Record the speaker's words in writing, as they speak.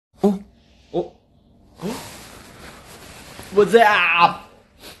What's up?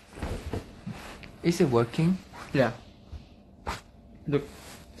 Is it working? Yeah. Look,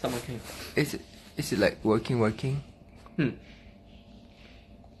 someone came. Is it like working?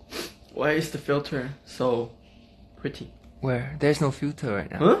 Why is the filter so pretty? Where? There's no filter right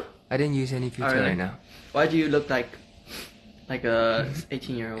now. Huh? I didn't use any filter really? right now. Why do you look like a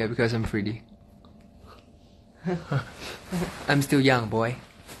 18-year-old? Yeah, because I'm pretty. I'm still young, boy.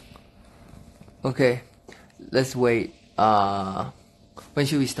 Okay, let's wait. When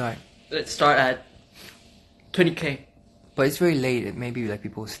should we start? Let's start at 20K. But it's very late. Maybe like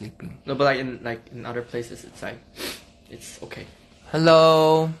people sleeping. No, but in other places, it's okay.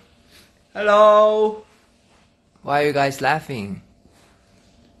 Hello. Hello. Why are you guys laughing?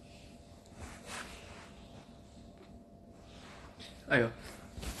 Ayo.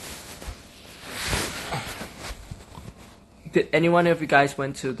 Did anyone of you guys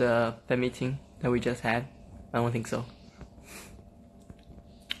went to the fan meeting that we just had? I don't think so.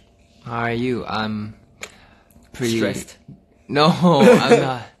 How are you? I'm pretty Stressed. No, I'm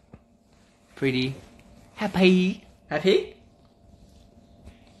not. Pretty happy. Happy?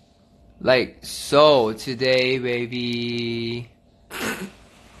 Like, so today, baby.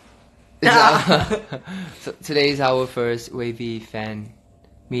 So today is our first WayV fan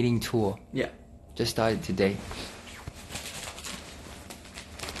meeting tour. Yeah. Just started today.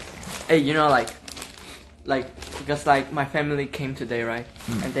 Hey, you know, because my family came today, right?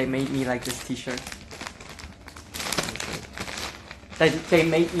 And they made me like this T-shirt. They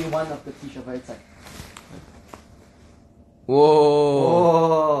made me one of the T-shirt, but it's like. Whoa.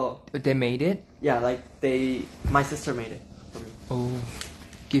 Oh. But they made it? Yeah, my sister made it for me. Oh,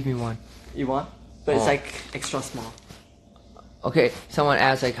 give me one. You want? But it's like extra small. Okay, someone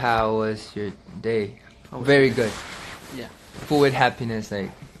asked like how was your day? Was Very good. Yeah. Full with happiness,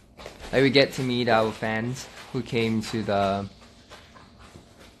 like we get to meet our fans who came to the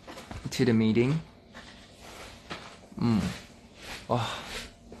meeting. Oh.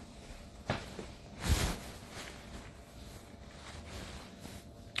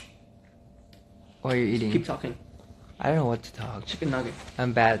 What are you eating? Keep talking. I don't know what to talk. Chicken nugget.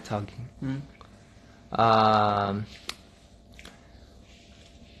 I'm bad at talking.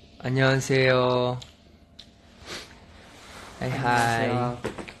 안녕하세요. Hi.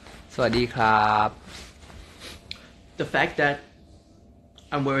 สวัสดีครับ The fact that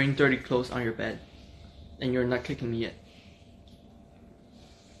I'm wearing dirty clothes on your bed and you're not kicking me yet.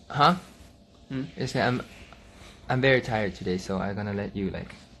 Huh? It's I'm very tired today, so I'm gonna let you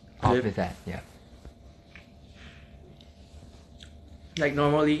like off with that. Yeah. Like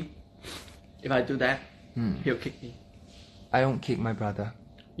normally, if I do that, he'll kick me. I don't kick my brother.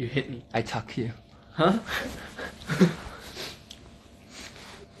 You hit me. I tuck you. Huh?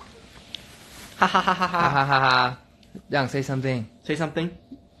 Ha ha ha ha Ha ha ha ha. Yang, say something. Say something.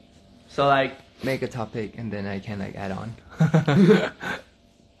 So like. Make a topic and then I can like add on.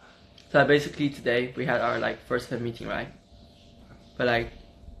 So basically today we had our like first fan meeting, right? But like,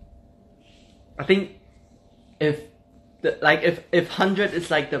 I think if 100 is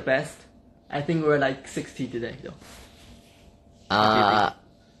like the best, I think we're like 60 today though.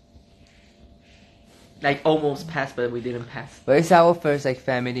 Like almost passed, but we didn't pass. But it's our first like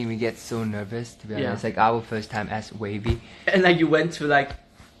fan meeting. We get so nervous to be honest. Yeah. It's like our first time as WayV. And like you went to like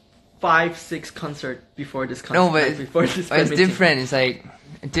 5-6 concerts before this concert. No, but like, before this but it's meeting. different. It's like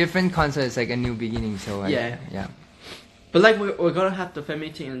a different concert. It's like a new beginning. So like, yeah. But like we're gonna have the fan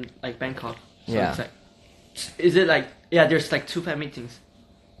meeting in like Bangkok. So Yeah. it's like, is it like there's like 2 fan meetings.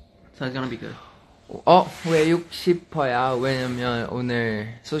 So it's gonna be good. 외육 싶어요. 왜냐면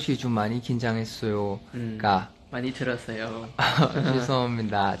오늘 소식이 좀 많이 긴장했어요가. 많이 들었어요.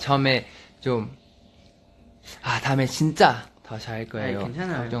 죄송합니다. 처음에 좀 다음에 진짜 더 잘할 거예요. 아니,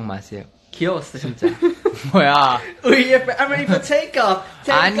 괜찮아요. 걱정 마세요. 귀여웠어요. 진짜. 뭐야? I'm ready for take off.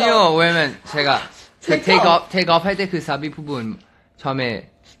 아니요. 왜냐면 제가 take off 할 때 그 사비 부분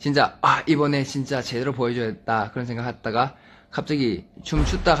처음에 진짜 이번에 진짜 제대로 보여줘야겠다 그런 생각했다가 갑자기 춤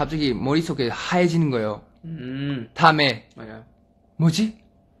추다 갑자기 머릿속에 하얘지는 거예요. 다음에 맞아요. 뭐지?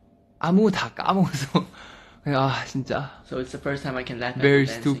 아무 다 까먹어서 진짜. So it's the first time I can laugh at Very you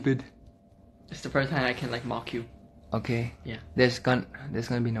dancing. stupid. It's the first time I can like mock you. Okay. Yeah. There's gonna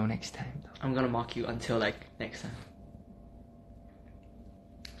be no next time. I'm gonna mock you until like next time.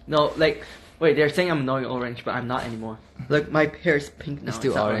 No, like wait, they're saying I'm annoying orange, but I'm not anymore. Look, my hair is pink now. It's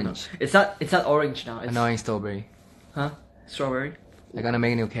still orange. It's not orange now. It's Annoying strawberry. Huh? Strawberry? I'm gonna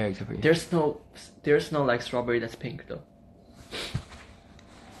make a new character for you. There's no like strawberry that's pink though.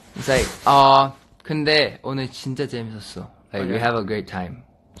 It's like 근데 오늘 진짜 재밌었어. Like we have a great time.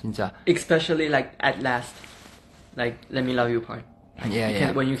 진짜. Especially like at last. like let me love you part.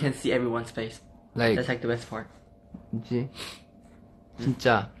 Yeah. When you can see everyone's face. Like That's like the best part. 뭐지?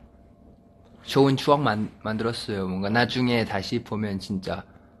 진짜 좋은 추억 만들었어요. 뭔가 나중에 다시 보면 진짜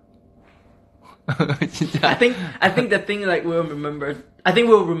진짜. I think the thing like we'll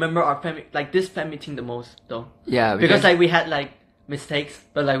remember our fan like this fan meeting the most though. Yeah, because like we had like mistakes,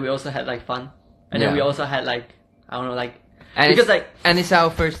 but like we also had like fun, and then we also had like I don't know like because and it's our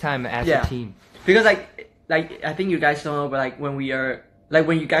first time as a team. Because like I think you guys don't know, but like when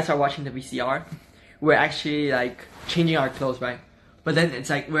you guys are watching the VCR, we're actually like changing our clothes, right? But then it's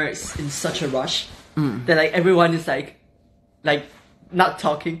like we're in such a rush that like everyone is like not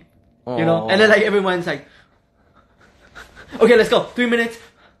talking, you know, and then like everyone's like, okay, let's go, 3 minutes,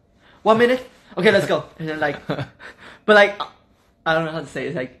 1 minute, okay, let's go, and then like, but like I don't know how to say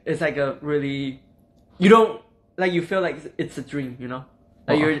it. It's like a really, you don't like you feel like it's a dream, you know,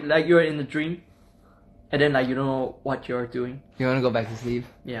 like you're in a dream. And then like you don't know what you're doing. You wanna go back to sleep?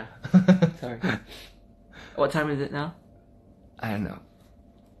 Yeah. Sorry. What time is it now? I don't know.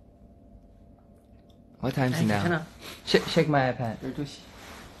 What time is it now? Check my iPad.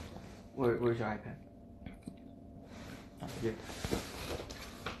 Where's your iPad? Oh, here.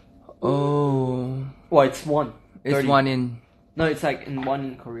 Oh. Well, it's 1. It's 30. 1 in. No, it's like 1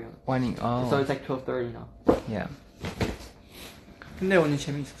 in Korea. 1 in. Oh. So it's like 12:30 now. Yeah. 근데 오늘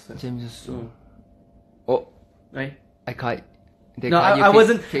재밌었어요. 재밌었어. Oh. Right? I caught. No, I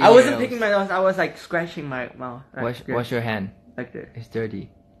wasn't picking my nose. I was like scratching my mouth. Like, wash your hand. Like this. It's dirty.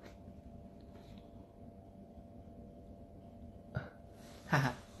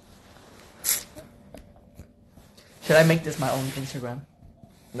 Haha. Should I make this my own Instagram?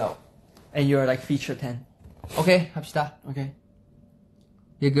 No. And you're like feature 10. Okay, 합시다. Okay.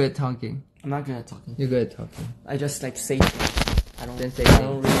 You're good at talking. I'm not good at talking. You're good at talking. I just like say things. I don't really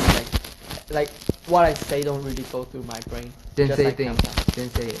like what I say don't really go through my brain. Then just say like things. Then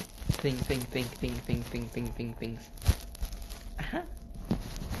say it. Things.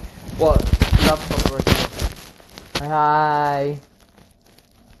 Well, love for Hi.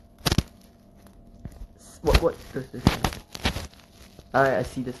 What does this mean? I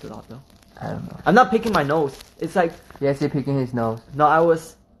see this a lot though. I don't know. I'm not picking my nose. It's like Yes, you're picking his nose. no,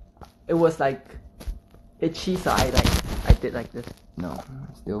 it was like itchy, so I did like this. No,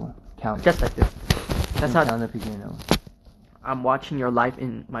 still count. Just like this. That's not. count the picking your nose. I'm watching your live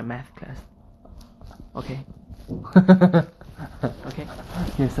in my math class. Okay. Okay.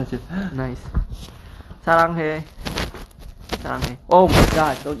 You're such a Nice. 사랑해. Oh my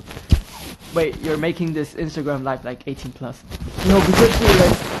god. Wait, you're making this Instagram live like 18 plus. No, because you're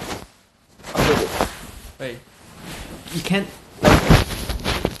like. Wait. You can't like.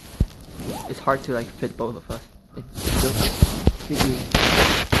 It's hard to like fit both of us. It's still fit you.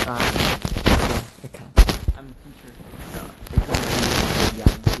 Yeah, it counts. I'm a teacher. No, it's only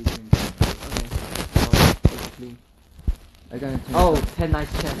yeah, I'm speaking. Okay. So basically. I'm gonna turn. Oh, 10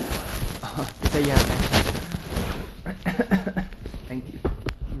 nice 10. So yeah. Thank you.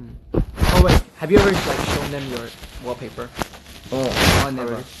 Oh wait, have you ever like shown them your wallpaper? Oh,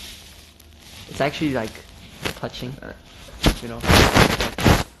 never. Already? It's actually like touching, you know.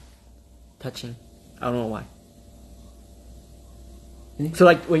 Touching. I don't know why. So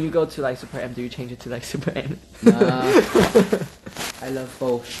like when you go to like Super M, do you change it to like Super N? I love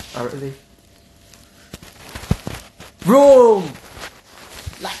both. Oh really? Vroom!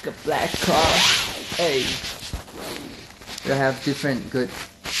 Like a black car. Hey. We have different good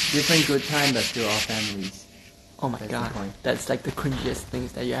time, but still all families. Oh my That's god. the point. That's like the cringiest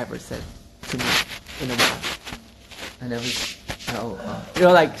things that you ever said to me in a while. I never. You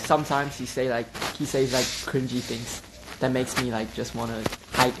know, like sometimes he says like cringy things that makes me like just wanna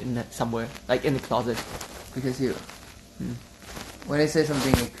hide in somewhere, like in the closet. Because you. When I say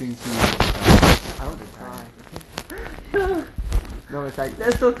something like cringy, I don't cry. No, it's like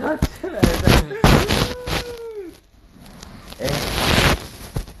that's so touch.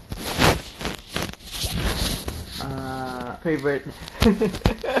 Favorite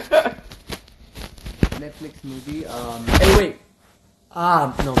Netflix movie. Hey, wait.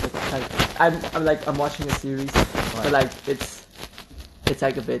 No, but like I'm watching a series, but like it's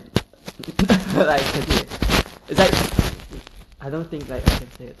like a bit like it's like I don't think like I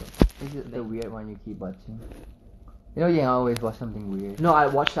can say it though. Is it the weird one you keep watching? You know, you always watch something weird. No, I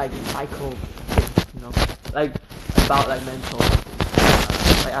watch like psycho things, you know, like about like mental.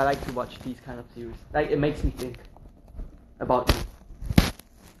 Like I like to watch these kind of series. Like it makes me think about you.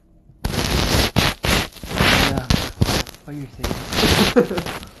 Yeah. What you're saying?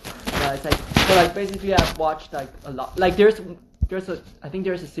 Yeah, it's like so like basically I've watched like a lot. Like there's I think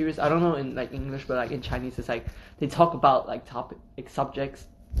there's a series, I don't know in like English, but like in Chinese it's like they talk about like topic like subjects.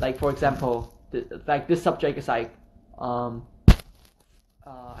 Like for example, like this subject is like I don't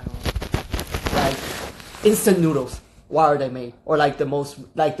know, like instant noodles. Why are they made? Or like the most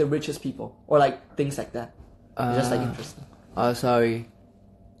like the richest people, or like things like that. It's just like interesting. Oh, sorry.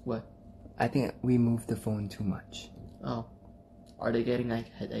 What? I think we moved the phone too much. Oh, are they getting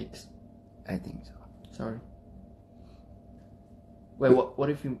like headaches? I think so. Sorry. Wait, what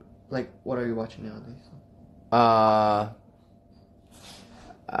if you like? What are you watching nowadays?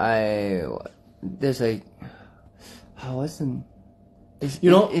 There's like, I wasn't. It's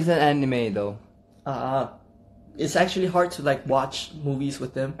an anime though. It's actually hard to like watch movies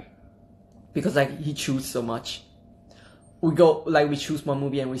with him because like he chooses so much. We choose one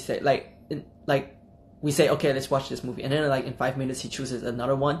movie and we say we say, okay, let's watch this movie, and then like in 5 minutes he chooses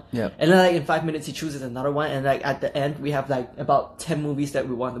another one. Yeah. And then like in 5 minutes he chooses another one, and like at the end we have like about 10 movies that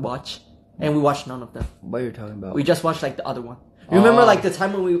we want to watch, and we watch none of them. What are you talking about? We just watch like the other one. Remember like the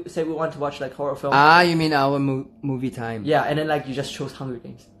time when we say we want to watch like horror films? You mean our movie time? Yeah, and then like you just chose Hunger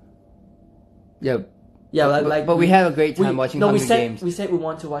Games. Yeah. Yeah, but we have a great time watching Hunger Games. We said we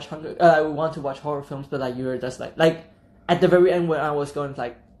want to watch we want to watch horror films, but like you were just like at the very end when I was going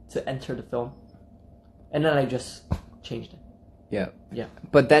to enter the film, and then I just changed it. Yeah. Yeah.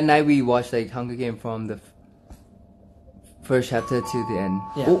 But that night we watched like Hunger Games from the first chapter to the end.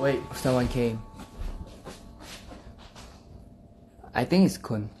 Yeah. Oh, wait. Someone came. I think it's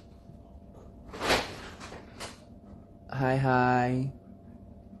Kun. Hi.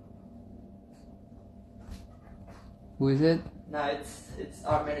 Who is it? No, it's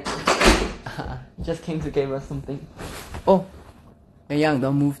our manager. Just came to give us something. Oh, hey Young,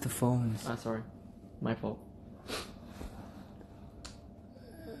 don't move the phones. Sorry, my fault.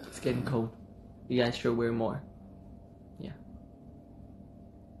 It's getting cold. You guys should wear more. Yeah.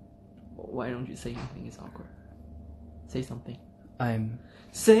 Why don't you say anything? It's awkward. Say something.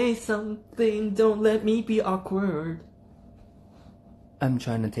 Say something. Don't let me be awkward. I'm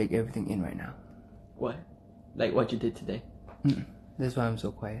trying to take everything in right now. What? Like what you did today? That's why I'm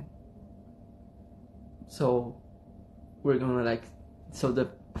so quiet. So we're gonna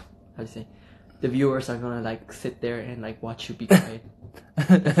the viewers are gonna like sit there and like watch you be quiet.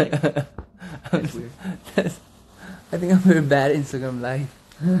 That's weird. I think I'm very bad at Instagram live.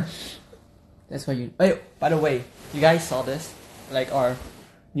 That's why you. Hey, by the way, you guys saw this, like our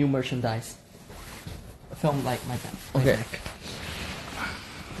new merchandise. Film like my back. Okay.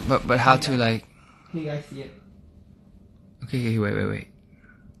 But how to like? Can you guys see it? Okay, wait.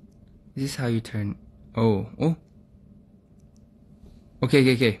 Is this how you turn? Oh.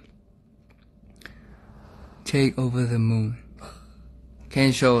 Okay. Take over the moon. Can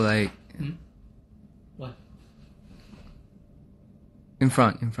you show like? What? In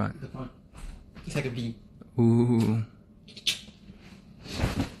front. The front. It's like a V. Ooh.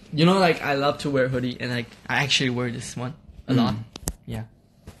 You know, like I love to wear hoodie, and like I actually wear this one a lot. Yeah.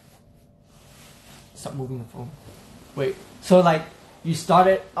 Stop moving the phone. Wait. So like you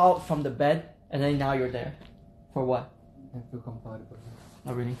started out from the bed, and then now you're there. For what? I feel comfortable.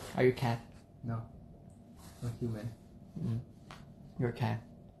 Not really. Are you a cat? No. I'm human. You're a cat.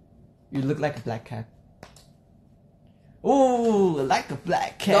 You look like a black cat. Ooh, like a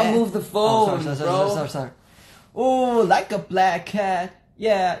black cat. Don't move the phone, bro. Sorry. Ooh, like a black cat.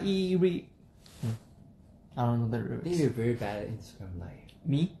 Yeah, eerie. I don't know the I lyrics. think you're very bad at Instagram live.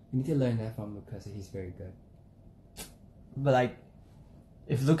 Me? You need to learn that from Lucas. He's very good. But like,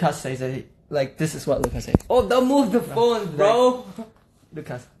 if Lucas says it, like this is what Lucas says. Oh, don't move the phone, bro.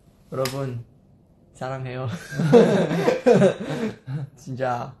 Lucas, 여러분 사랑해요.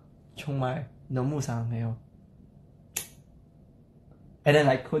 진짜 정말 너무 사랑해요. And then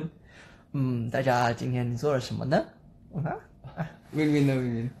like Kun, 大家今天做了什么呢? Win.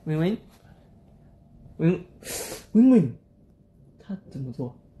 Win， 他怎么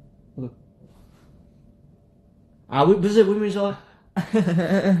做？不是Win说，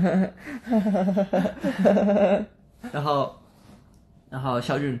然后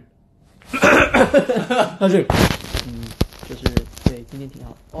肖俊，就是对，今天挺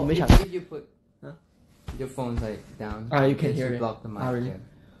好。我没想。If you put your phone's like down, you can hear it. Block the mic. Really? Yeah.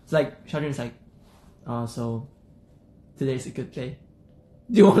 It's like Xiaojun's like, so today's a good day.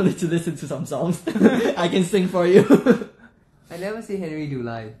 Do you want to listen to some songs? I can sing for you. I never see Henry do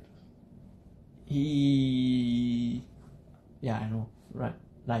live. Yeah, I know, right?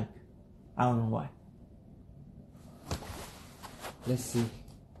 Like, I don't know why. Let's see.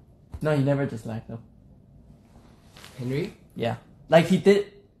 No, he never does live though. Henry? Yeah, like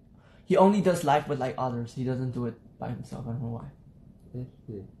he only does live with like others. He doesn't do it by himself. I don't know why.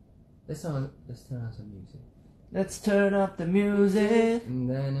 Let's turn on some music. Let's turn up the music.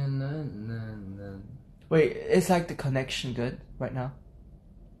 Wait, is like the connection good right now?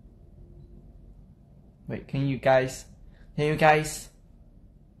 Wait, can you guys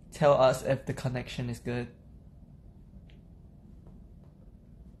tell us if the connection is good?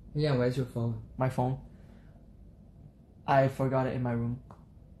 Yeah, where's your phone? My phone. I forgot it in my room.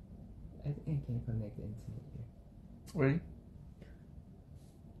 I think I can connect the internet here. Really?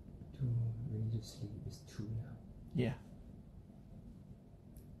 Ready to sleep is 2 now. Yeah.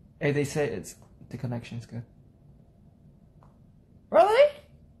 Hey, they say the connection is good. Really?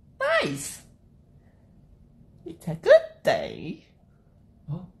 Nice. It's a good day.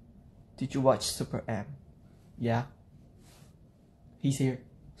 Oh? Did you watch Super M? Yeah. He's here.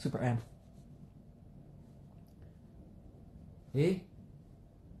 Super M. Hey?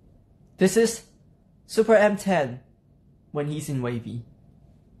 This is Super M10 when he's in WayV.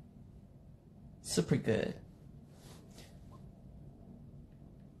 Super good.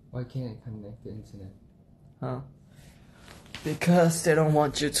 Why can't I connect the internet? Huh? Because they don't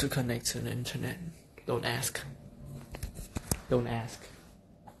want you to connect to the internet. Don't ask. Don't ask.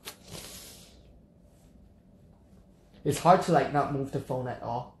 It's hard to like not move the phone at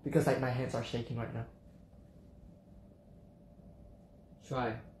all because like my hands are shaking right now.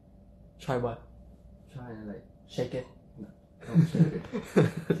 Try. Try what? Try and like... Shake it? Don't shake it.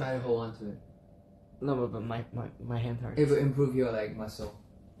 Try to hold on to it. No, but my hand hurts. It will improve your like muscle.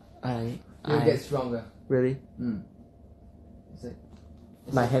 You'll get stronger. Really? It's like...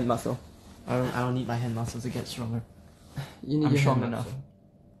 My hand muscle. I don't need my hand muscles to get stronger. You need I'm your strong hand enough.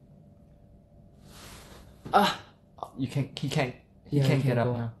 muscle. He can't Yeah, get go.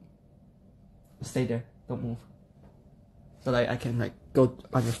 up now. Stay there. Don't move. So like I can like go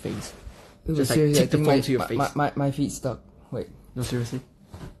on your face. Just like seriously, take the I think phone to your face. My feet stuck. Wait. No, seriously.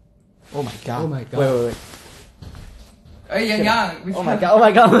 Oh my god. Oh my god. Wait. Hey, Yang. Oh my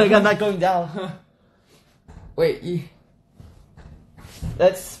god, not going down. Wait,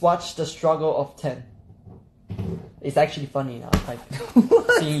 Let's watch the struggle of 10. It's actually funny now, like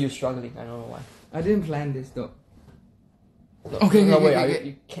seeing you struggling. I don't know why. I didn't plan this though. Okay, okay, wait, okay.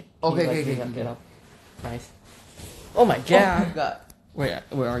 you can't. Okay, like, okay, get okay. up. Nice. Oh my Oh god. my god. Wait,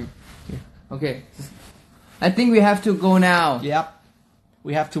 where are you? Okay. I think we have to go now. Yep.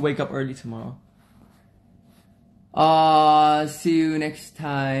 We have to wake up early tomorrow. See you next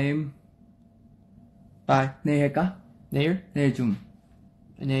time. Bye. 내일 할까? 내일? 내일 좀.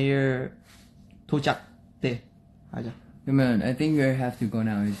 내일 도착 때 하자. 그러면 I think we have to go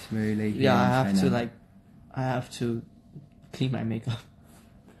now. It's very late. Yeah, here in I have China. to I have to clean my makeup.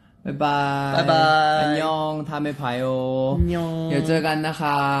 Bye bye. Bye bye. 안녕. 다음에 봐요. 안녕. 有这个นะค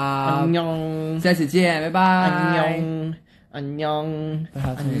รับ 안녕. 下次见。拜拜。 안녕. 안녕.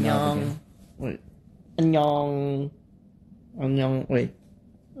 How to turn it off 안녕. again? Wait. 안녕. 안녕. Wait.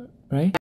 Right?